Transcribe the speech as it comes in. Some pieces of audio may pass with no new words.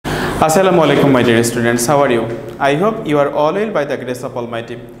Assalamualaikum my dear students, how are you? I hope you are all well by the grace of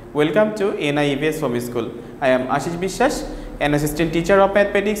Almighty. Welcome to NIEVS from school. I am Ashis Biswas, an assistant teacher of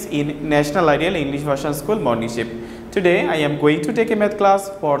mathematics in National Ideal English Version School morning shift. Today I am going to take a math class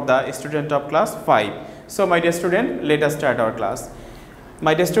for the student of class 5. So my dear student, let us start our class.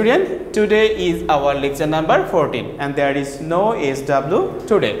 My dear student, today is our lecture number 14 and there is no SW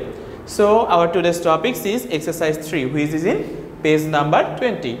today. So our today's topic is exercise 3 which is in page number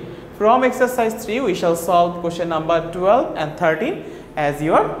 20. From exercise 3 we shall solve question number 12 and 13 as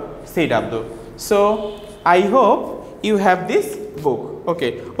your CW. So I hope you have this book.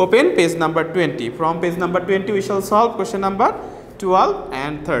 Okay, open page number 20. From page number 20 we shall solve question number 12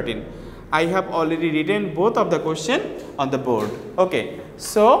 and 13. I have already written both of the question on the board. Okay,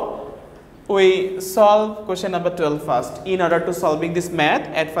 so we solve question number 12 first. In order to solving this math,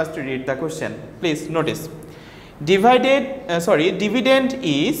 at first we read the question. Please notice. Dividend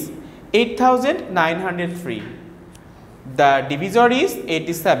is 8,903. The divisor is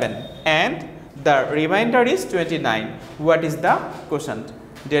 87 and the remainder is 29. What is the quotient?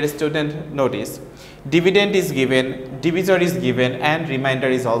 Dear student, notice. Dividend is given, divisor is given and remainder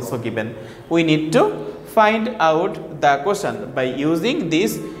is also given. We need to find out the quotient by using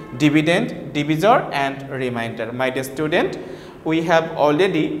this dividend, divisor and remainder. My dear student, we have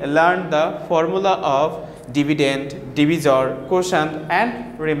already learned the formula of dividend, divisor, quotient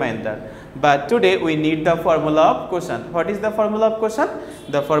and remainder. But today we need the formula of quotient. What is the formula of quotient?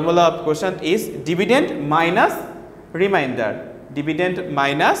 The formula of quotient is dividend minus remainder. Dividend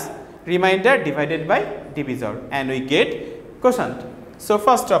minus remainder divided by divisor and we get quotient. So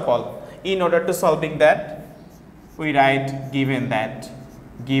first of all, in order to solving that, we write given that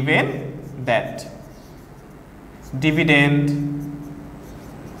dividend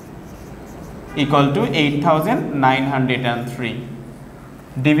equal to 8,903.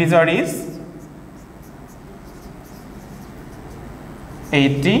 Divisor is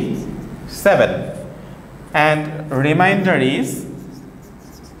 87 and remainder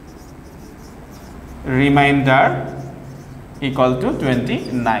equal to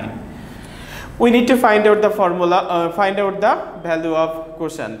 29. We need to find out the formula, find out the value of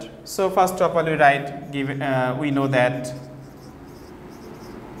quotient. So first of all we write we know that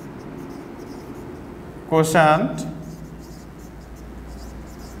quotient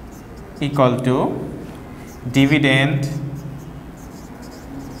equal to dividend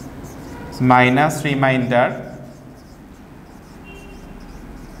minus remainder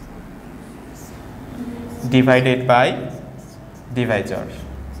divided by divisor.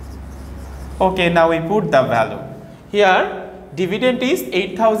 Okay, now we put the value. Here dividend is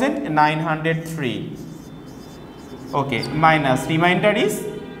 8,903. Okay, minus remainder is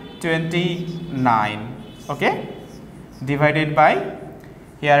 29. Okay, divided by,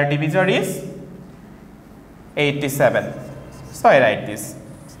 here divisor is 87. So I write this.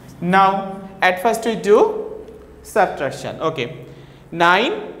 Now at first we do subtraction. Okay,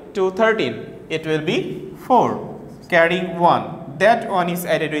 9 to 13 it will be 4 carrying 1, that one is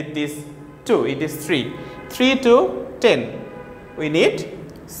added with this 2, it is 3 to 10 we need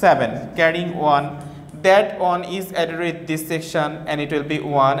 7 carrying 1, that one is added with this section and it will be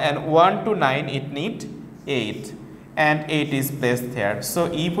 1 and 1 to 9 it need 8 and 8 is placed here. So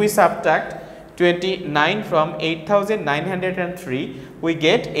if we subtract 29 from 8,903 we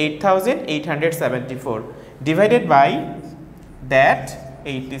get 8,874 divided by that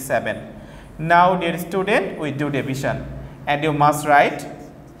 87. Now dear student, we do division and you must write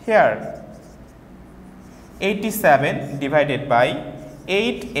here 87 divided by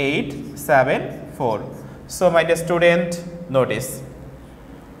 8874. So my dear student, notice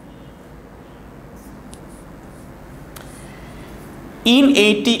in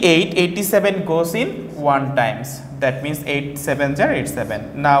 88, 87 goes in 1 times. That means 8 7s are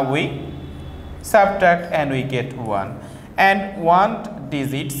 87. Now we subtract and we get 1. And 1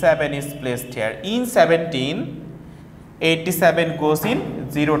 digit 7 is placed here. In 17, 87 goes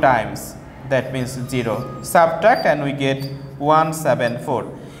in 0 times. That means 0. Subtract and we get 174.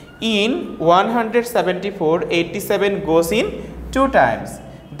 In 174, 87 goes in 2 times.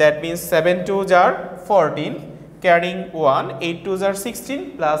 That means 7 2s are 14. Carrying 1, 8 2s are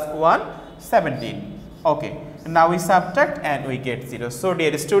 16 plus 1, 17. Okay, now we subtract and we get 0. So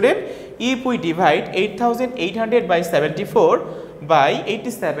dear student, if we divide 8,800 by 74 by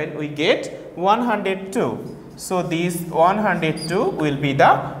 87, we get 102. So this 102 will be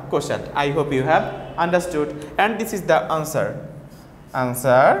the quotient. I hope you have understood and this is the answer.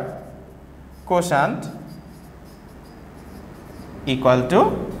 Answer quotient equal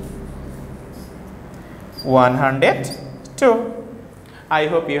to 102. I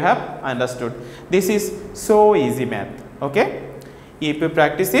hope you have understood. This is so easy math. Okay, if you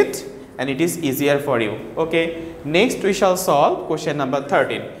practice it and it is easier for you. Okay, next we shall solve question number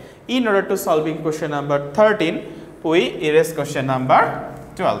 13. In order to solving question number 13, we erase question number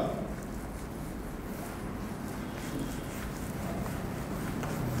 12.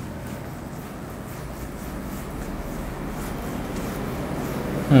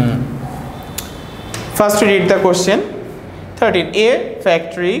 First read the question. 13. A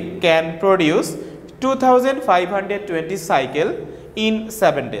factory can produce 2520 cycle in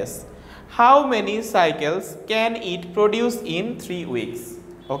 7 days. How many cycles can it produce in 3 weeks?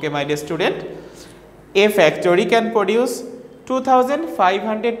 Okay, my dear student, a factory can produce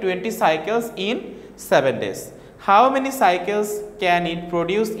 2520 cycles in 7 days. How many cycles can it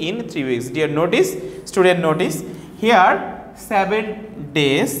produce in 3 weeks? Dear notice, student notice, here 7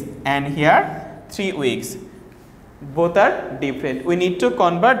 days and here 3 weeks. Both are different. We need to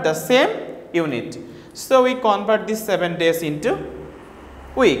convert the same unit. So we convert this 7 days into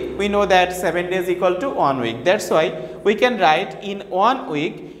week. We know that 7 days equal to 1 week. That's why we can write in 1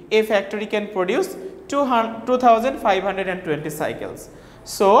 week a factory can produce 2520 cycles.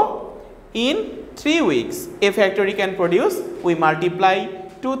 So in 3 weeks a factory can produce, we multiply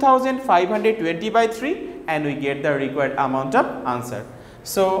 2520 by 3 and we get the required amount of answer.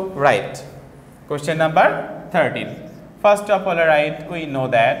 So write question number 13. First of all, write, we know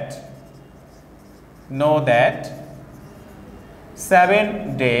that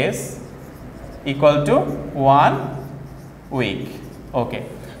 7 days equal to 1 week. Okay,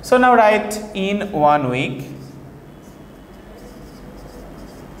 so now write in 1 week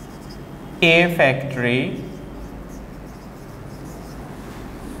a factory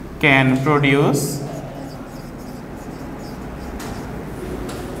can produce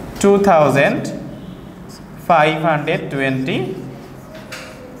 2520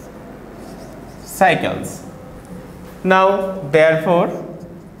 cycles. Now therefore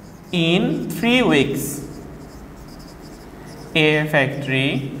in 3 weeks a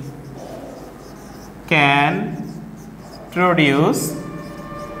factory can produce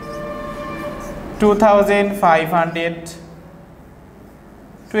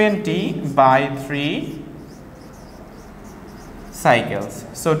 2520 by 3 cycles.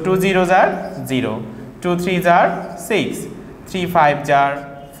 So 2 zeros are 0, 2 threes are 6, 3 fives are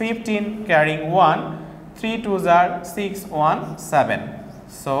 15 carrying 1, 3 twos are 6, 1 7.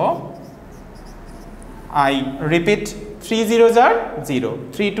 So I repeat, 3 zeros are 0,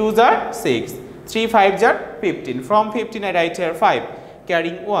 3 twos are 6, 3 fives are 15. From 15 I write here 5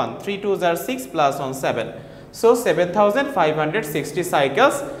 carrying 1, 3 twos are 6 plus 1 7. So 7560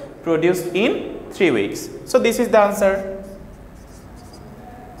 cycles produced in 3 weeks. So this is the answer.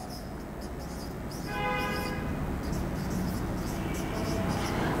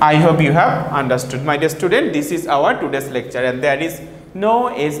 I hope you have understood. My dear student, this is our today's lecture and there is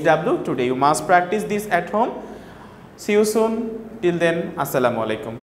no SW today. You must practice this at home. See you soon. Till then, Assalamu alaikum.